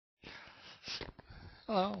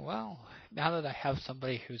Hello, well, now that I have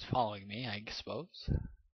somebody who's following me, I suppose,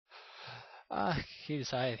 he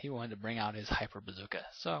decided he wanted to bring out his hyper bazooka,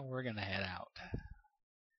 so we're gonna head out.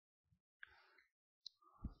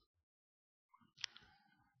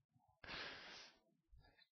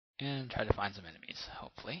 And try to find some enemies,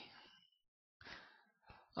 hopefully.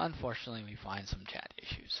 Unfortunately, we find some chat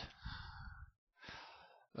issues.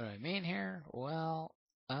 What do I mean here? Well,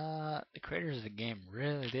 the creators of the game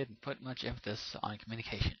really didn't put much emphasis on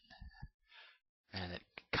communication. And it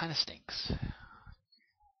kinda stinks.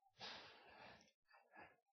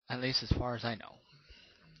 At least as far as I know.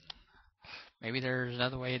 Maybe there's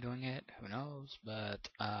another way of doing it, who knows, but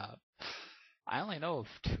I only know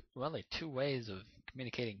of two ways of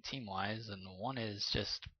communicating team-wise, and one is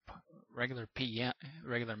just regular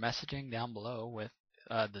regular messaging down below with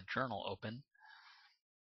the journal open,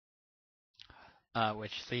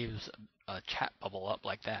 which leaves a chat bubble up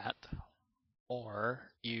like that.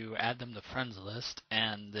 Or you add them to friends list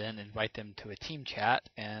and then invite them to a team chat,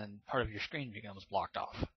 and part of your screen becomes blocked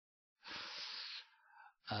off.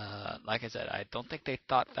 Like I said, I don't think they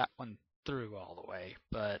thought that one through all the way,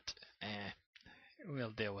 but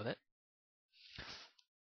we'll deal with it.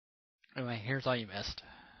 Anyway, here's all you missed.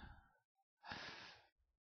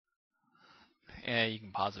 Yeah, you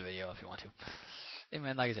can pause the video if you want to.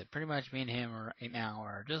 Anyway, like I said, pretty much me and him right now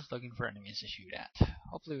are just looking for enemies to shoot at.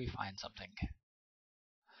 Hopefully we find something.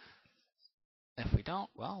 If we don't,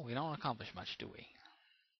 well, we don't accomplish much, do we?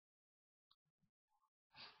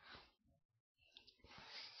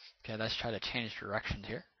 Okay, let's try to change directions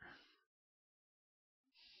here.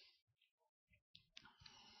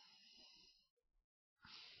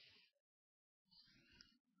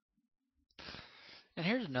 And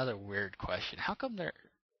here's another weird question. How come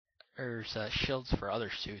there's shields for other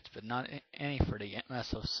suits, but not any for the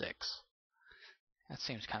MSO6? That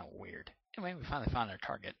seems kind of weird. Anyway, we finally found our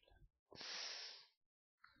target.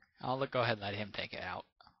 I'll go ahead and let him take it out.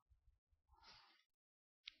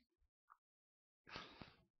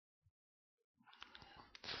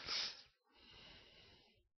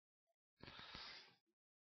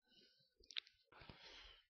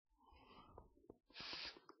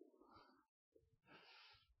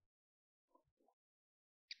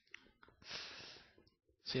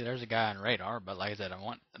 See, there's a guy on radar, but like I said, I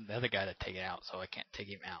want the other guy to take it out, so I can't take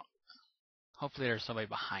him out. Hopefully there's somebody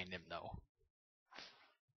behind him, though.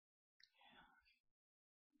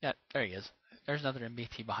 Yeah, there he is. There's another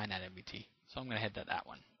MBT behind that MBT, so I'm going to head to that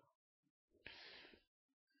one.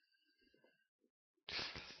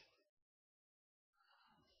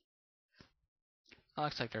 Oh,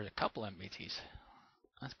 looks like there's a couple MBTs.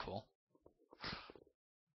 That's cool.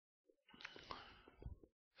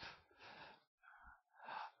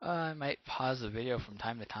 I might pause the video from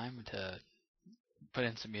time to time to put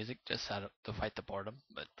in some music just to fight the boredom,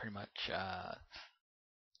 but pretty much a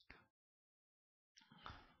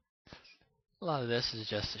lot of this is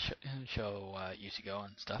just to show UCGO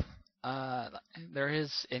and stuff. There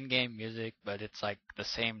is in-game music, but it's like the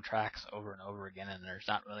same tracks over and over again, and there's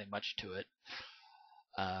not really much to it.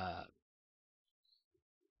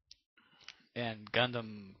 And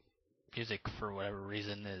Gundam music, for whatever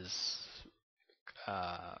reason, is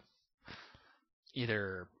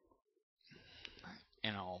either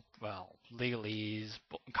legalese,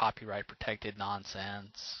 copyright protected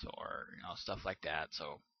nonsense, or stuff like that.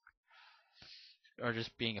 So, or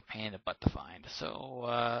just being a pain in the butt to find.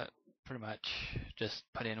 So, pretty much just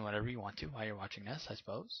put in whatever you want to while you're watching this, I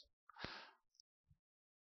suppose.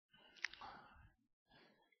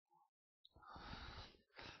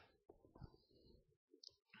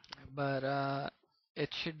 But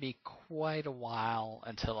it should be quite a while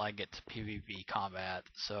until I get to PvP combat,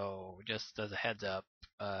 so just as a heads up,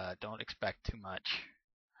 don't expect too much.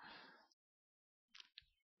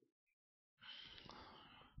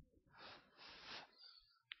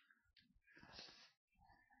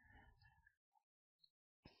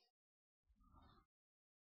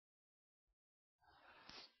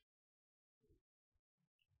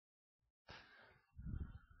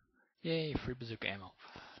 Yay, free bazooka ammo.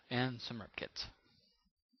 And some rip kits.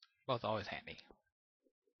 Both always handy.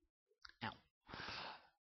 Ow.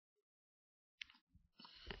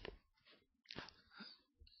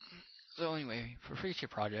 So anyway, for future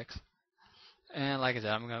projects, and like I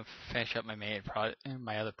said, I'm gonna finish up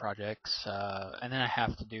my other projects, and then I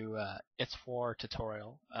have to do It's 4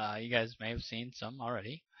 tutorial. You guys may have seen some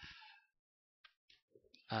already.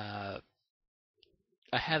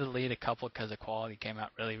 I had to delete a couple because the quality came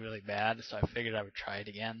out really, really bad, so I figured I would try it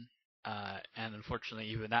again. And unfortunately,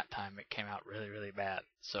 even that time, it came out really, really bad.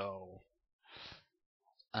 So,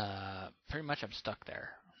 pretty much I'm stuck there.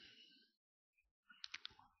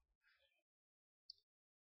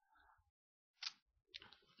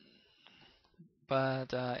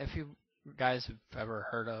 But if you guys have ever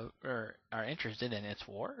heard of or are interested in its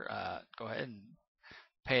war, go ahead and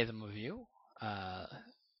pay them a view. Uh,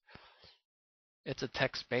 it's a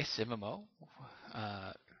text-based MMO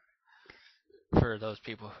uh, for those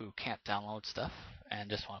people who can't download stuff and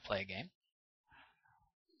just want to play a game.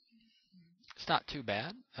 It's not too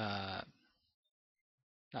bad, not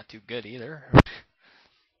too good either.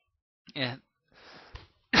 And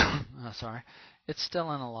sorry, it's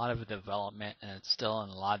still in a lot of development and it's still in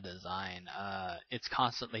a lot of design. It's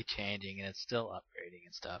constantly changing and it's still upgrading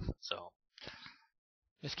and stuff. So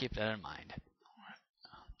just keep that in mind.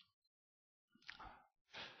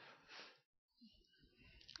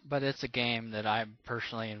 But it's a game that I'm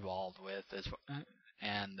personally involved with,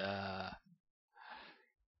 and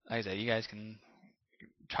like I said, you guys can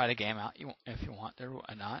try the game out if you want or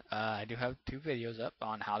not. I do have 2 videos up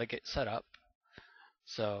on how to get set up,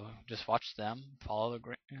 so just watch them. Follow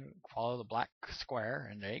the black square,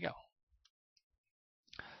 and there you go.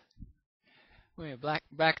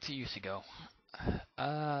 Back to UCGO.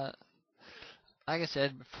 Like I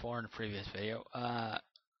said before in the previous video,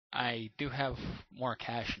 I do have more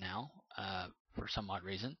cash now, for some odd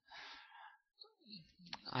reason.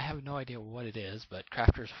 I have no idea what it is, but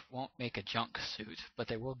crafters won't make a junk suit, but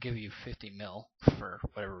they will give you 50 mil for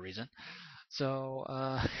whatever reason. So,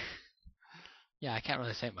 yeah, I can't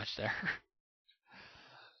really say much there.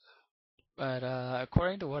 But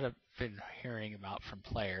according to what I've been hearing about from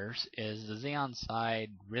players, is the Xeon side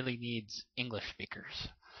really needs English speakers.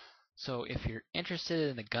 So if you're interested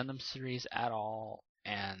in the Gundam series at all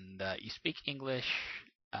and you speak English,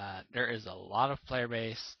 there is a lot of player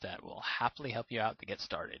base that will happily help you out to get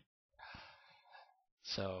started.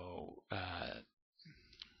 So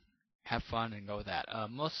have fun and go with that.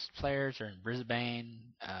 Most players are in Brisbane.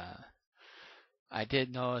 I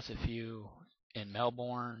did notice a few in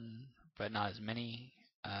Melbourne, but not as many.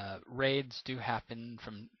 Raids do happen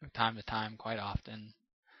from time to time quite often.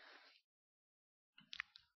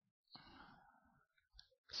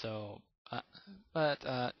 So, but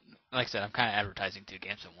like I said, I'm kind of advertising 2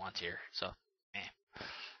 games at once here, so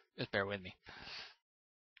just bear with me.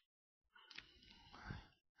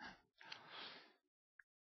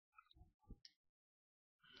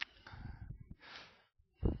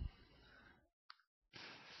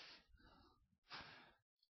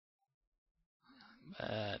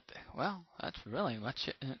 But well, that's really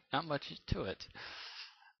not much to it.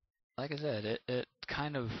 Like I said, it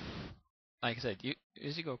kind of, like I said,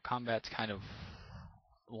 UCGO combat's kind of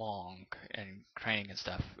long and training and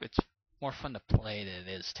stuff. It's more fun to play than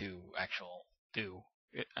it is to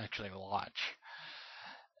actually watch.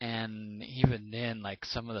 And even then, like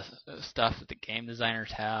some of the stuff that the game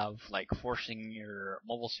designers have, like forcing your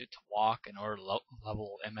mobile suit to walk in order to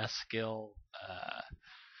level MS skill,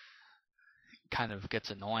 kind of gets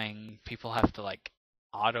annoying. People have to like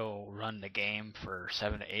auto run the game for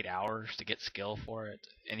 7 to 8 hours to get skill for it,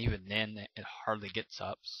 and even then, it hardly gets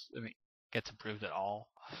gets improved at all.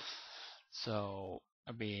 So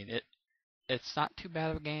I mean, it's not too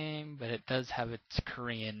bad of a game, but it does have its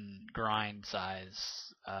Korean grind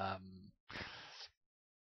size.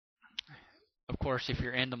 Of course, if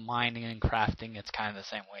you're into mining and crafting, it's kind of the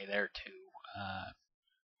same way there too.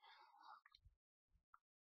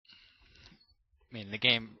 I mean, the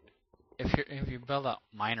game, if you build a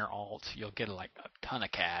miner alt, you'll get like a ton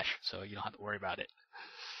of cash, so you don't have to worry about it.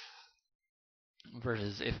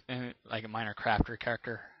 Versus if like a miner crafter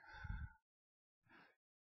character.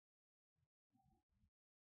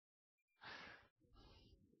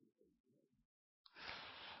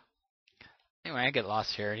 Anyway, I get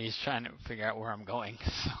lost here, and he's trying to figure out where I'm going.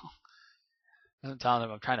 So I'm telling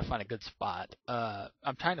him I'm trying to find a good spot.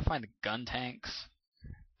 I'm trying to find the gun tanks.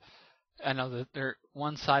 I know that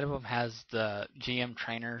one side of them has the GM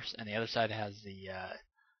trainers, and the other side has the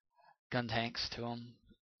gun tanks to them.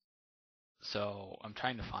 So I'm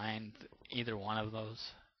trying to find either one of those.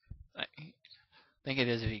 I think it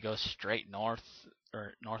is if you go straight north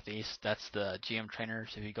or northeast, that's the GM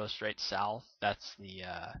trainers. If you go straight south, that's the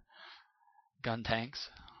gun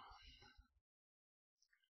tanks.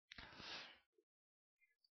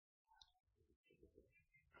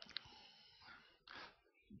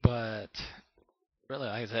 But really,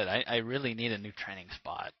 like I said, I really need a new training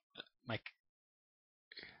spot.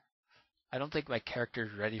 I don't think my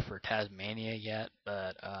character's ready for Tasmania yet,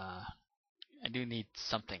 but I do need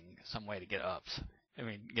some way to get ups.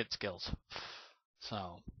 Get skills.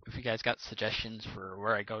 So if you guys got suggestions for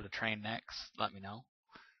where I go to train next, let me know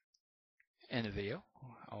in the video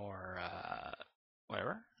or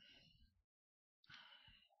whatever.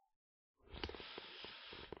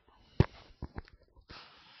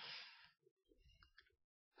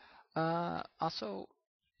 also,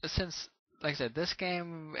 since like I said, this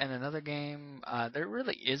game and another game, there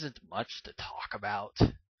really isn't much to talk about.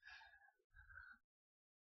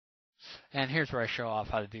 And here's where I show off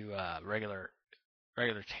how to do regular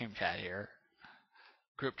team chat here,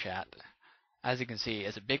 group chat. As you can see,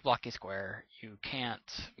 it's a big blocky square. You can't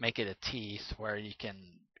make it a T where you can,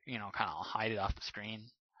 kind of hide it off the screen.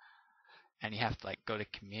 And you have to like go to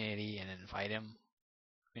community and invite him.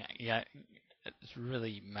 Yeah, it's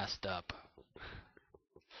really messed up.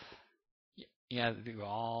 You have to do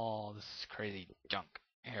all this crazy junk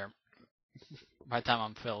here. By the time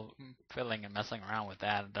I'm fiddling and messing around with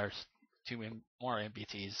that, there's more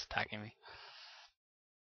NPCs attacking me.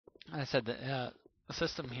 I said that the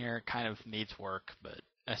system here kind of needs work, but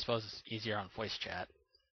I suppose it's easier on voice chat.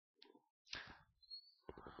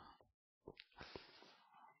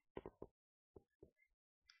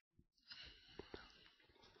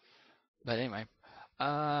 But anyway,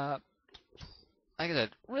 like I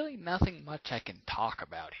said, really nothing much I can talk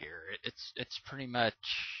about here. It's pretty much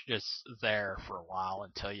just there for a while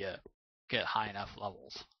until you get high enough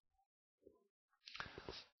levels.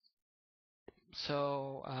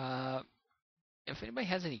 So, if anybody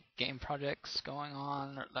has any game projects going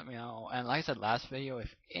on, let me know. And like I said last video,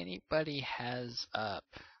 if anybody has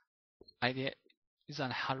ideas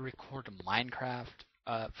on how to record Minecraft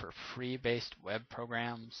for free-based web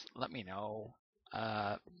programs, let me know.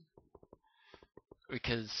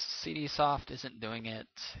 Because CDsoft isn't doing it,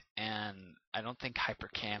 and I don't think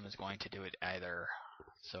Hypercam is going to do it either.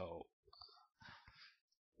 So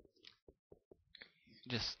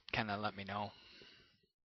just kind of let me know.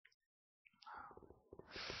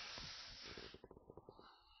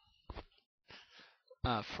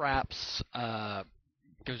 Fraps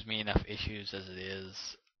gives me enough issues as it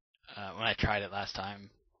is when I tried it last time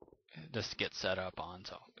just to get set up on,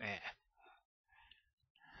 so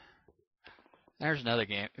There's another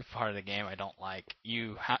part of the game I don't like.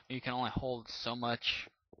 You can only hold so much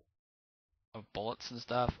of bullets and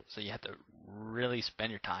stuff, so you have to really spend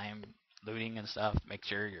your time looting and stuff to make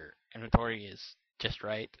sure your inventory is just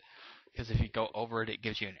right. Because if you go over it, it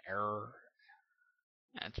gives you an error,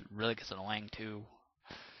 and it really gets annoying too.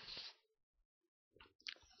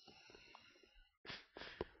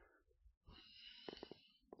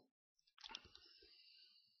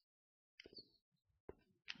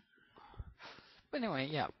 But anyway,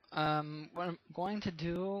 yeah. What I'm going to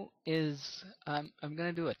do is I'm going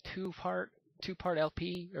to do a two-part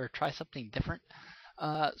LP or try something different.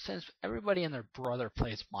 Since everybody and their brother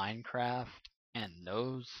plays Minecraft and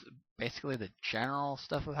knows basically the general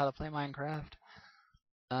stuff of how to play Minecraft,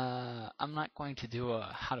 I'm not going to do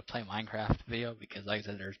a how to play Minecraft video because, like I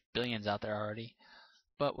said, there's billions out there already.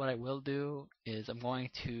 But what I will do is I'm going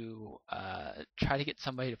to try to get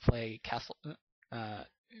somebody to play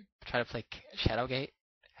Shadowgate.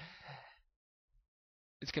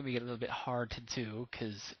 It's going to be a little bit hard to do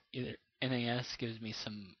because either NAS gives me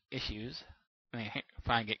some issues. I mean, if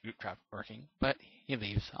I get group chat working, but he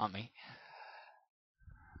leaves on me.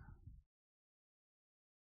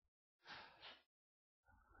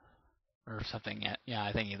 Or something. Yeah,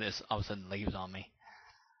 I think he just all of a sudden leaves on me.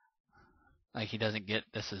 Like he doesn't get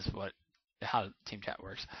this is how team chat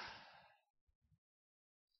works.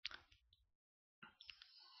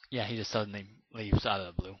 Yeah, he just suddenly leaves out of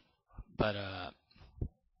the blue. But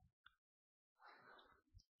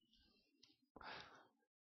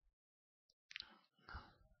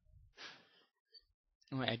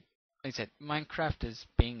like I said, Minecraft is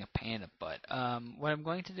being a pain in the butt. What I'm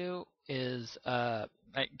going to do is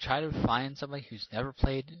try to find somebody who's never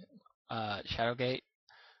played Shadowgate,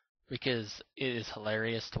 because it is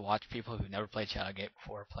hilarious to watch people who've never played Shadowgate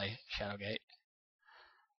before play Shadowgate.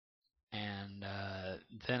 And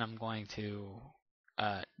then I'm going to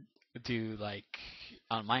do like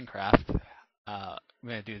on Minecraft. I'm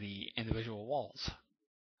going to do the individual walls.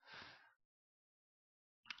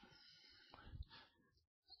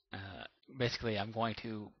 Basically, I'm going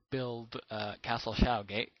to build Castle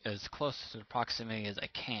Shadowgate as close to the proximity as I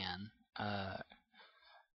can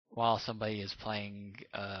while somebody is playing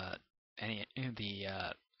the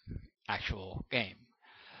actual game.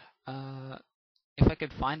 If I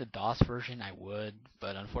could find a DOS version, I would,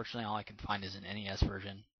 but unfortunately all I can find is an NES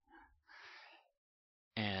version.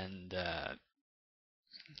 And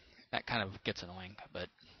that kind of gets annoying, but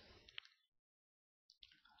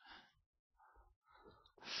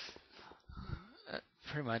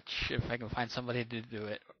pretty much if I can find somebody to do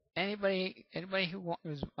it. Anybody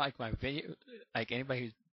who's like my video, like anybody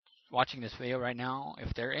who's watching this video right now,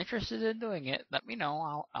 if they're interested in doing it, let me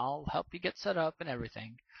know. I'll help you get set up and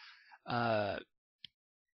everything.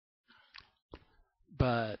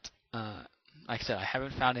 But like like I said, I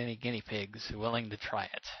haven't found any guinea pigs willing to try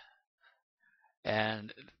it.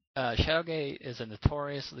 And Shadowgate is a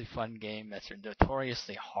notoriously fun game that's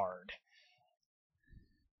notoriously hard.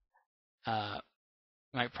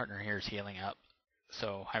 My partner here is healing up,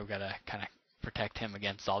 so I've got to kind of protect him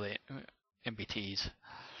against all the MBTs.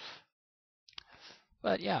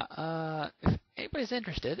 But yeah, if anybody's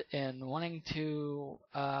interested in wanting to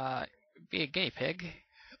be a guinea pig,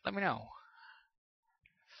 let me know.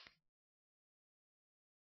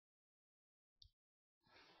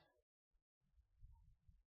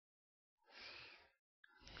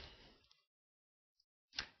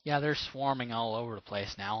 Yeah, they're swarming all over the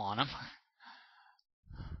place now on them.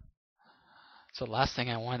 So the last thing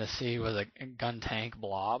I wanted to see was a gun tank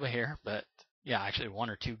blob here, but yeah, actually one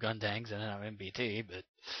or two gun tanks and then an MBT, but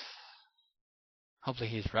hopefully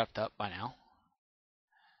he's wrapped up by now.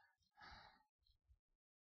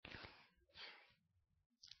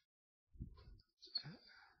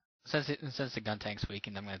 Since the gun tank's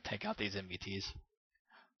weakened, I'm going to take out these MBTs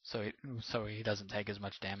so he doesn't take as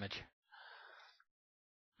much damage.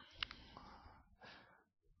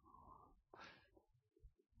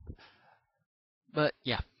 But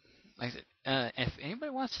yeah, like I said, if anybody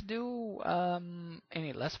wants to do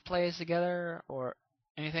any Let's Plays together or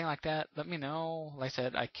anything like that, let me know. Like I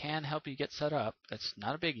said, I can help you get set up. That's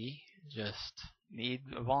not a biggie. Just need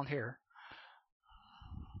a volunteer.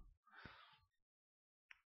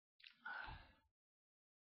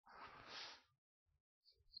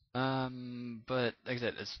 But like I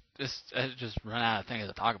said, I just run out of things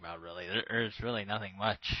to talk about. Really, there's really nothing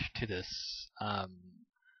much to this.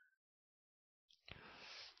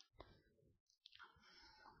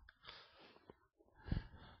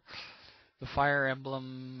 The Fire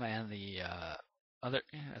Emblem and the other,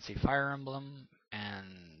 let's see, Fire Emblem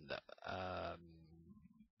and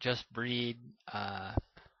Just Breed. I'm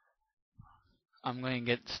going to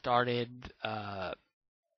get started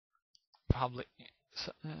probably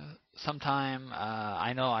sometime.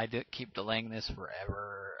 I know I did keep delaying this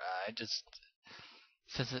forever. I just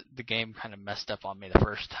since the game kind of messed up on me the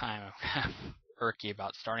first time, I'm kind of irky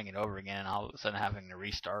about starting it over again and all of a sudden having to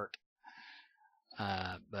restart.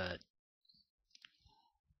 But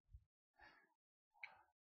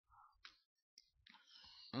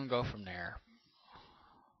we'll go from there.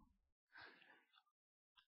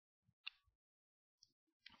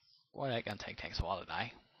 Boy, that gun tank takes a while to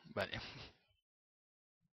die, but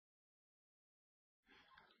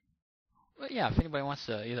yeah, if anybody wants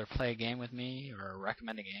to either play a game with me or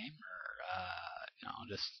recommend a game, or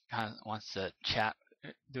just kind of wants to chat,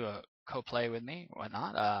 do a co-play with me,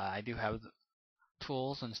 whatnot, I do have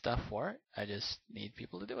tools and stuff for it. I just need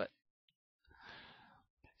people to do it,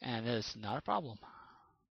 and it's not a problem.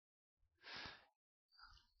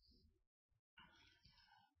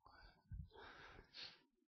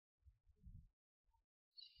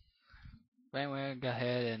 But anyway, go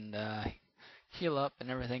ahead and heal up and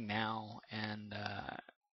everything now, and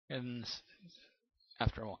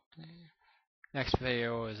after a while. Next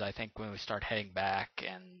video is I think when we start heading back,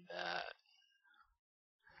 and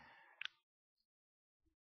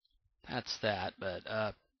that's that. But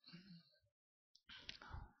oh,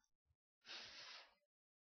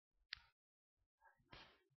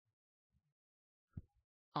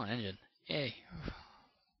 an engine, yay!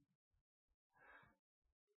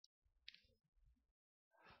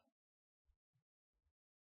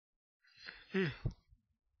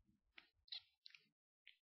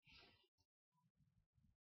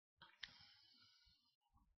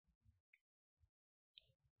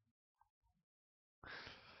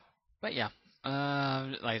 But yeah,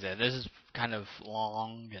 like I said, this is kind of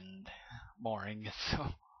long and boring, so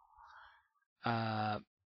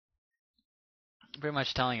pretty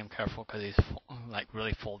much telling him careful because he's like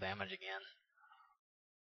really full damage again.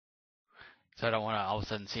 So I don't want to all of a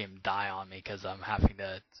sudden see him die on me because I'm having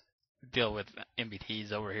to deal with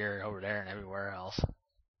MBTs over here, over there, and everywhere else.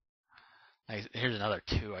 Like, here's another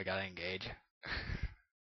 2 I gotta engage.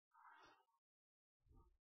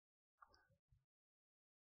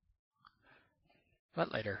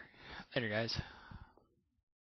 But later guys.